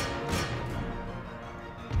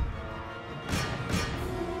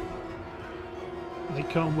 They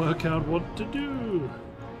can't work out what to do.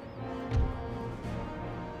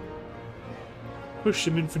 Push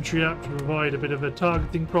some infantry up to provide a bit of a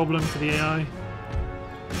targeting problem for the AI.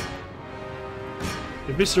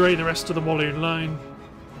 Eviscerate the rest of the Walloon line.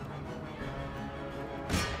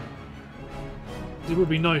 It would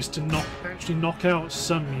be nice to actually knock out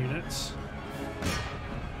some units.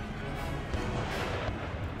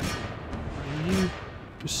 You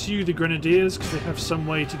pursue the Grenadiers because they have some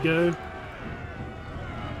way to go.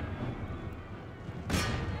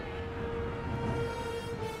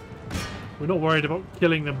 We're not worried about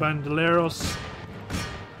killing the bandoleros.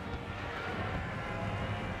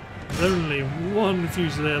 There's only one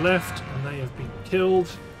Fusilier left and they have been killed.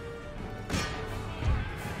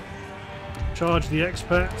 Charge the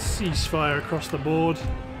expats, ceasefire across the board.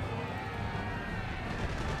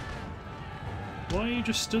 Why are you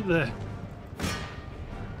just stood there?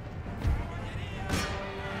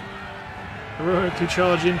 Heroically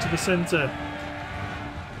charge into the centre.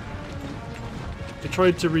 They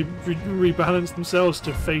tried to rebalance themselves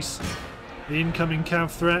to face the incoming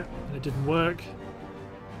cav threat, and it didn't work.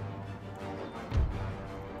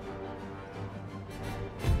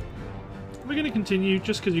 We're going to continue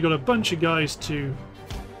just because you've got a bunch of guys to...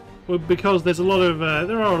 Well, because there's a lot of...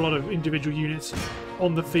 there are a lot of individual units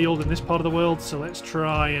on the field in this part of the world, so let's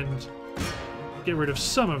try and get rid of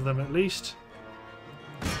some of them at least.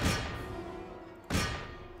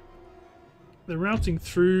 They're routing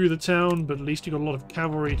through the town, but at least you've got a lot of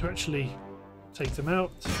cavalry to actually take them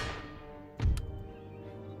out.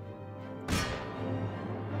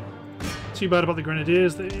 Too bad about the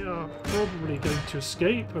Grenadiers. They are probably going to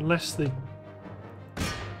escape unless they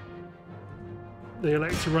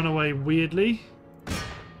elect to run away weirdly. I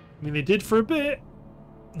mean, they did for a bit.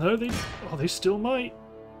 No, they still might.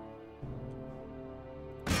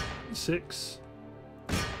 6.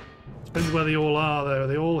 Depends where they all are, though. Are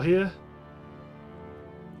they all here?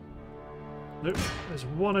 Nope, there's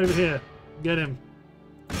one over here. Get him.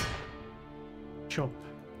 Chomp.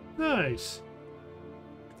 Nice.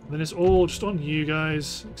 And then it's all just on you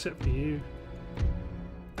guys, except for you.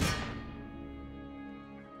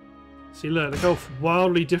 See, look how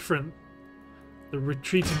wildly different the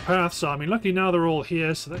retreating paths are. I mean, luckily now they're all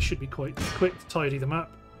here, so that should be quite quick to tidy them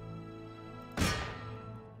up.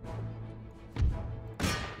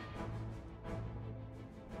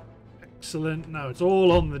 Excellent. Now it's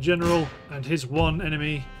all on the general and his one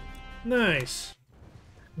enemy. Nice.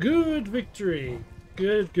 Good victory.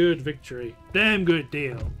 Good victory. Damn good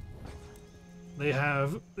deal. They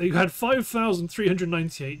had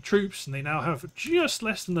 5,398 troops and they now have just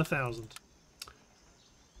less than 1,000.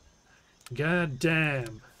 God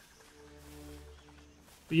damn.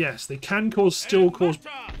 But yes, they can still cause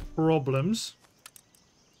problems.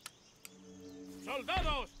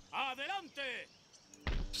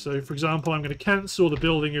 So, for example, I'm going to cancel the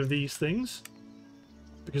building of these things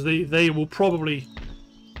because they will probably...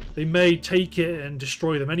 They may take it and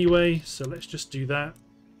destroy them anyway, so let's just do that.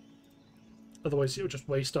 Otherwise, it'll just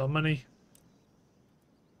waste our money.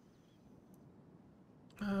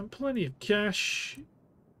 Plenty of cash.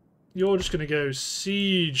 You're just going to go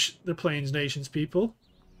siege the Plains Nations people.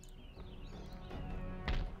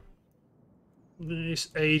 This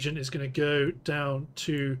agent is going to go down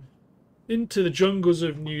into the jungles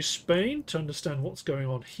of New Spain to understand what's going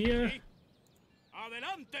on here.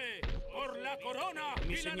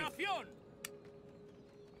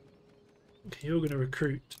 Okay, you're going to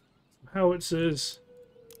recruit some howitzers,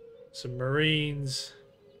 some marines.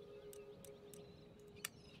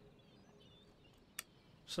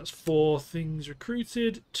 So that's 4 things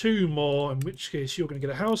recruited. 2 more, in which case you're going to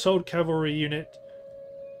get a household cavalry unit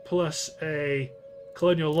plus a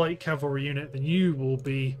colonial light cavalry unit. Then you will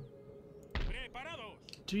be...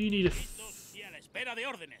 Do you need a...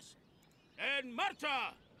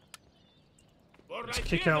 Let's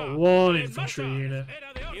kick out 1 infantry unit.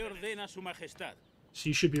 So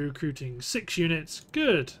you should be recruiting 6 units.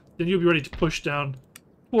 Good. Then you'll be ready to push down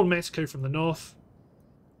toward Mexico from the north.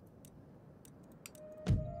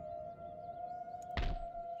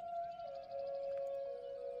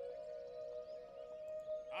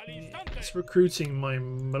 It's recruiting my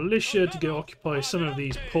militia to go occupy some of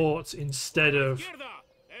these ports instead of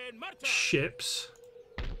ships.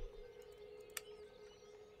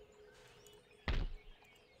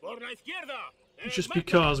 Just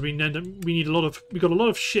because we got a lot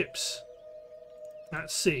of ships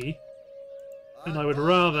at sea, and I would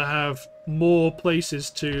rather have more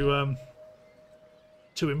places to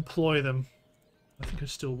employ them. I think I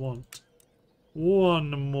still want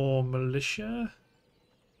one more militia.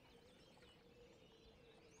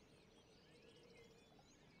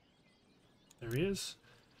 There he is.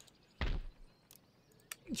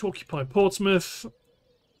 To occupy Portsmouth.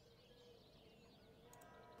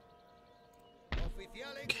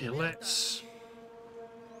 Okay, let's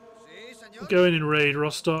go in and raid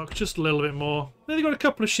Rostock just a little bit more. They've got a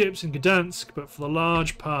couple of ships in Gdansk, but for the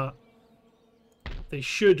large part, they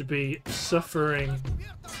should be suffering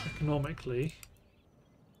economically.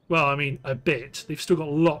 Well, I mean, a bit. They've still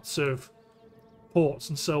got lots of ports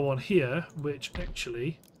and so on here, which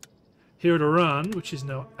actually, here at Iran, which is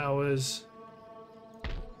now ours,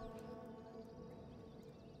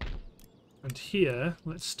 and here,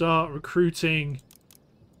 let's start recruiting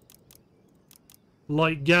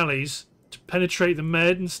light galleys to penetrate the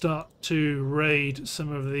Med and start to raid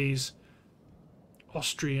some of these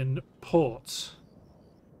Austrian ports.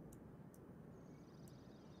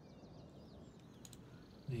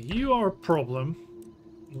 You are a problem,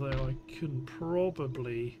 although I can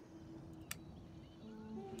probably...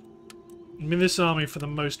 I mean, this army for the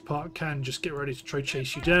most part can just get ready to try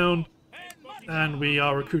chase you down, and we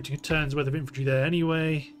are recruiting a turn's worth of infantry there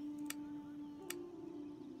anyway.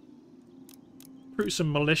 Recruit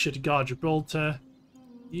some militia to guard Gibraltar.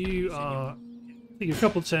 You are... take a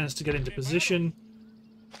couple of turns to get into position.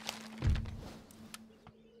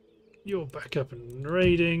 You're back up and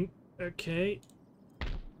raiding. Okay.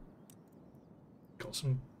 Got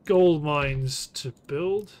some gold mines to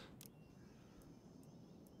build.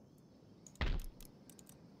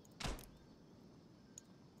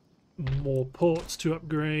 More ports to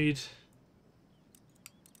upgrade.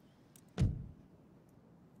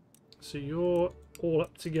 So you're all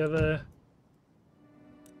up together.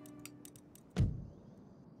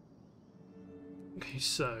 Okay,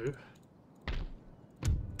 so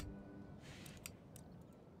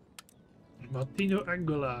Martino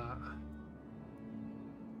Aguilar.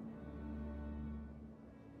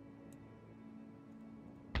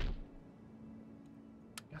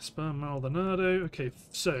 Gaspar Maldonado. Okay,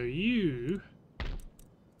 so you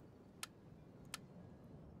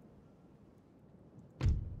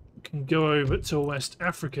can go over to West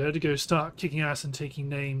Africa to go start kicking ass and taking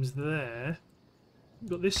names there. We've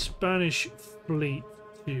got this Spanish fleet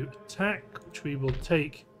to attack, which we will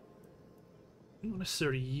take. Not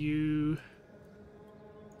necessarily you.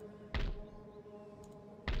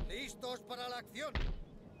 Listos para la acción.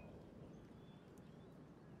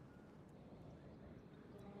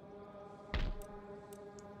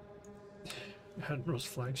 Admiral's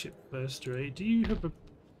flagship first rate. Do you have a...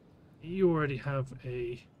 You already have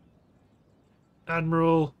a...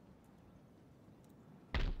 Admiral.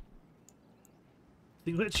 I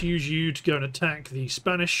think let's use you to go and attack the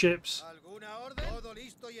Spanish ships.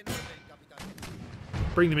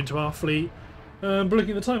 Bring them into our fleet. But looking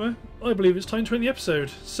at the timer, I believe it's time to end the episode.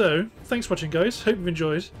 So, thanks for watching, guys. Hope you've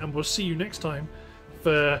enjoyed, and we'll see you next time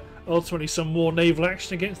for ultimately some more naval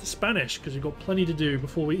action against the Spanish, because we've got plenty to do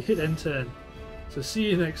before we hit N10. So see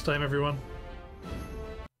you next time, everyone.